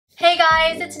Hey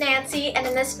guys, it's Nancy, and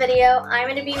in this video I'm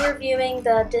going to be reviewing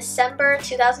the December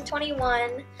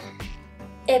 2021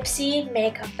 IPSY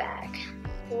makeup bag.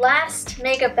 Last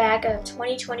makeup bag of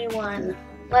 2021.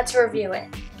 Let's review it.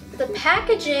 The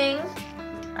packaging,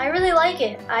 I really like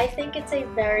it. I think it's a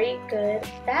very good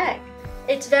bag.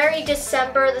 It's very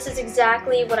December. This is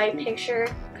exactly what I picture,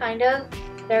 kind of.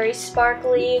 Very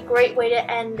sparkly, great way to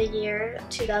end the year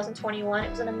 2021. It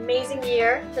was an amazing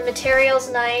year. The material's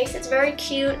nice. It's very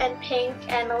cute and pink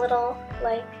and a little,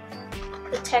 like,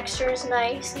 the texture is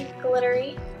nice and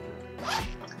glittery.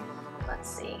 Let's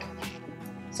see.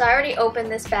 So I already opened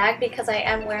this bag because I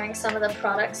am wearing some of the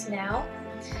products now.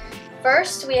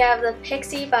 First, we have the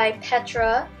IPSY by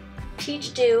Petra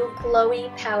Peach Dew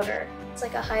Glowy Powder. It's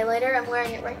like a highlighter. I'm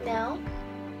wearing it right now.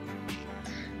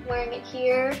 I'm wearing it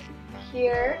here,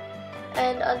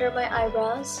 and under my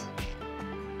eyebrows.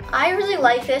 I really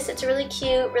like this. It's really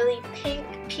cute, really pink,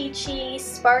 peachy,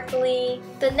 sparkly.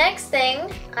 The next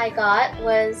thing I got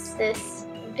was this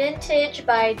Vintage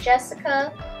by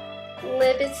Jessica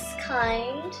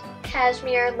Libeskind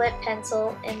Cashmere Lip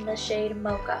Pencil in the shade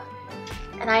Mocha.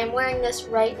 And I am wearing this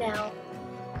right now.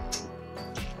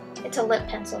 It's a lip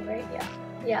pencil, right?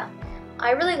 Yeah.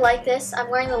 I really like this. I'm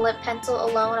wearing the lip pencil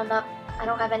alone. I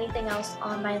don't have anything else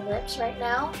on my lips right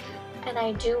now, and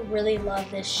I do really love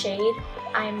this shade.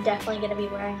 I'm definitely going to be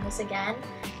wearing this again.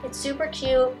 It's super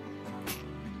cute.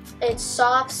 It's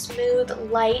soft, smooth,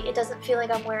 light. It doesn't feel like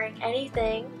I'm wearing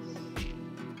anything,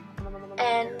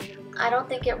 and I don't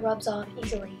think it rubs off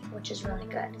easily, which is really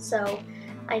good. So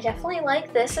I definitely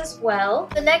like this as well.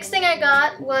 The next thing I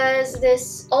got was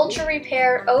this Ultra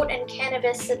Repair Oat and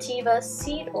Cannabis Sativa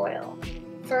Seed Oil.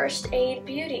 First Aid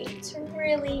Beauty. It's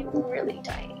really, really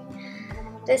tiny.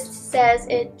 This says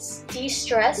it's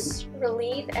de-stress,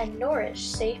 relieve, and nourish,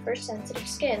 safe for sensitive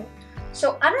skin.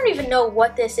 So I don't even know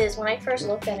what this is. When I first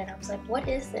looked at it, I was like, what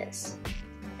is this?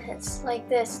 And it's like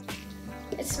this.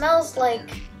 It smells like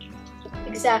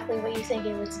exactly what you think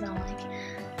it would smell like.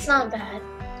 It's not bad.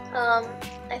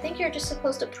 I think you're just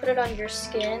supposed to put it on your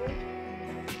skin,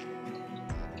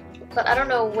 but I don't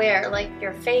know where, like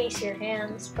your face, your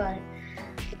hands, but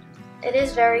it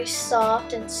is very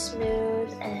soft and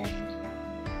smooth, and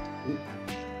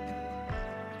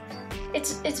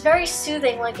it's very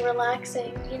soothing, like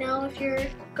relaxing. You know, if you're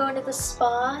going to the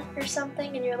spa or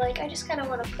something and you're like, I just kind of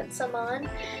want to put some on,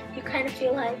 you kind of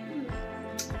feel like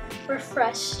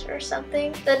refreshed or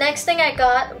something. The next thing I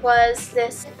got was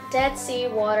this Dead Sea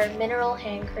Water Mineral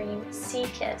Hand Cream Sea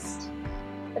Kissed.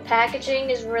 The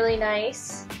packaging is really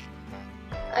nice.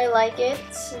 I like it.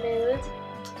 It's smooth.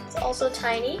 It's also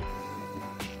tiny.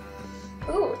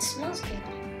 Ooh, it smells good.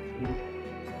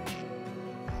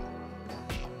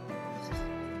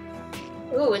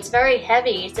 Ooh, it's very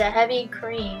heavy. It's a heavy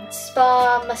cream.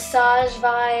 Spa, massage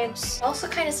vibes. Also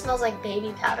kind of smells like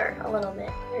baby powder a little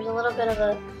bit. There's a little bit of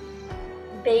a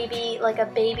baby, like a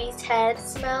baby's head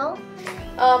smell.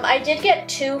 I did get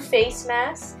 2 face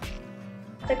masks.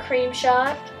 The Cream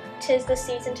Shot, 'Tis the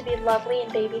Season to Be Lovely,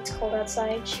 and Baby It's Cold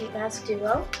Outside Sheet Mask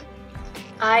Duo.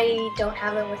 I don't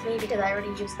have them with me because I already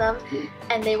used them,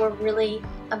 and they were really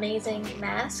amazing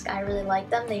masks. I really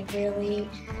like them. They really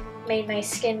made my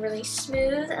skin really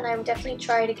smooth, and I would definitely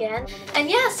try it again. And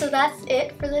yeah, so that's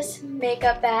it for this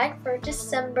makeup bag for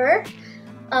December.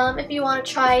 If you want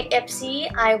to try IPSY,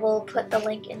 I will put the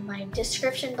link in my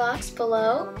description box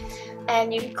below,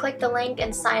 and you can click the link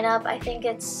and sign up. I think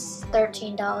it's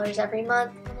 $13 every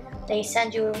month. They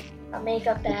send you a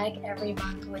makeup bag every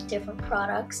month with different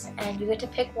products, and you get to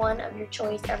pick one of your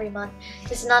choice every month.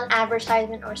 This is not an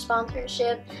advertisement or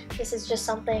sponsorship. This is just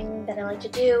something that I like to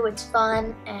do. It's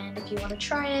fun, and if you want to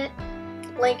try it,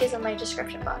 link is in my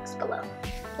description box below.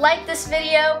 Like this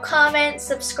video, comment,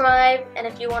 subscribe, and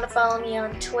if you want to follow me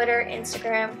on Twitter,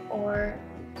 Instagram, or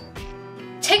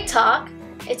TikTok,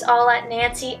 it's all at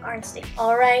Nancy Arnstein.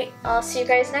 Alright, I'll see you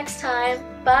guys next time.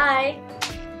 Bye!